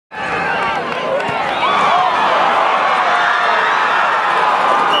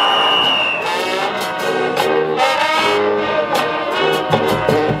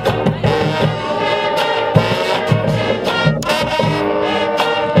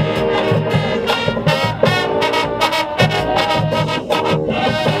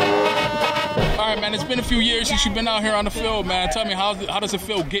few years since you've been out here on the field, man. Tell me, how does it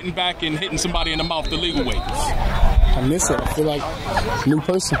feel getting back and hitting somebody in the mouth the legal way? I miss it. I feel like a new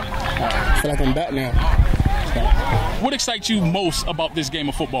person. I feel like I'm back now. What excites you most about this game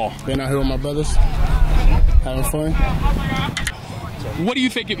of football? Being out here with my brothers, having fun. What do you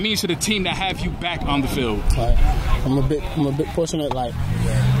think it means to the team to have you back on the field? I'm a bit fortunate. Like,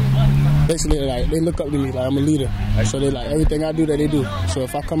 basically, like, they look up to me. Like, I'm a leader, so they like everything I do that they do. So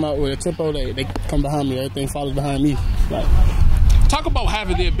if I come out with a tempo, they come behind me. Everything follows behind me. Like, talk about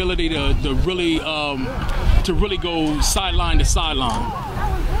having the ability to really go sideline to sideline.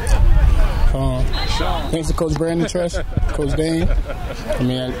 Thanks to Coach Brandon Trust, Coach Dane. I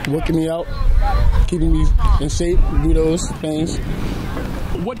mean, working me out, keeping me in shape, do those things.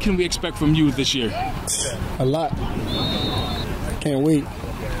 What can we expect from you this year? A lot. I can't wait.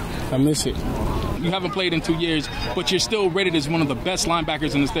 I miss it. You haven't played in 2 years, but you're still rated as one of the best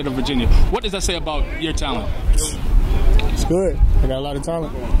linebackers in the state of Virginia. What does that say about your talent? It's good. I got a lot of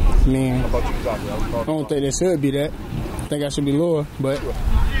talent. I mean, I don't think there should be that. I think I should be lower, but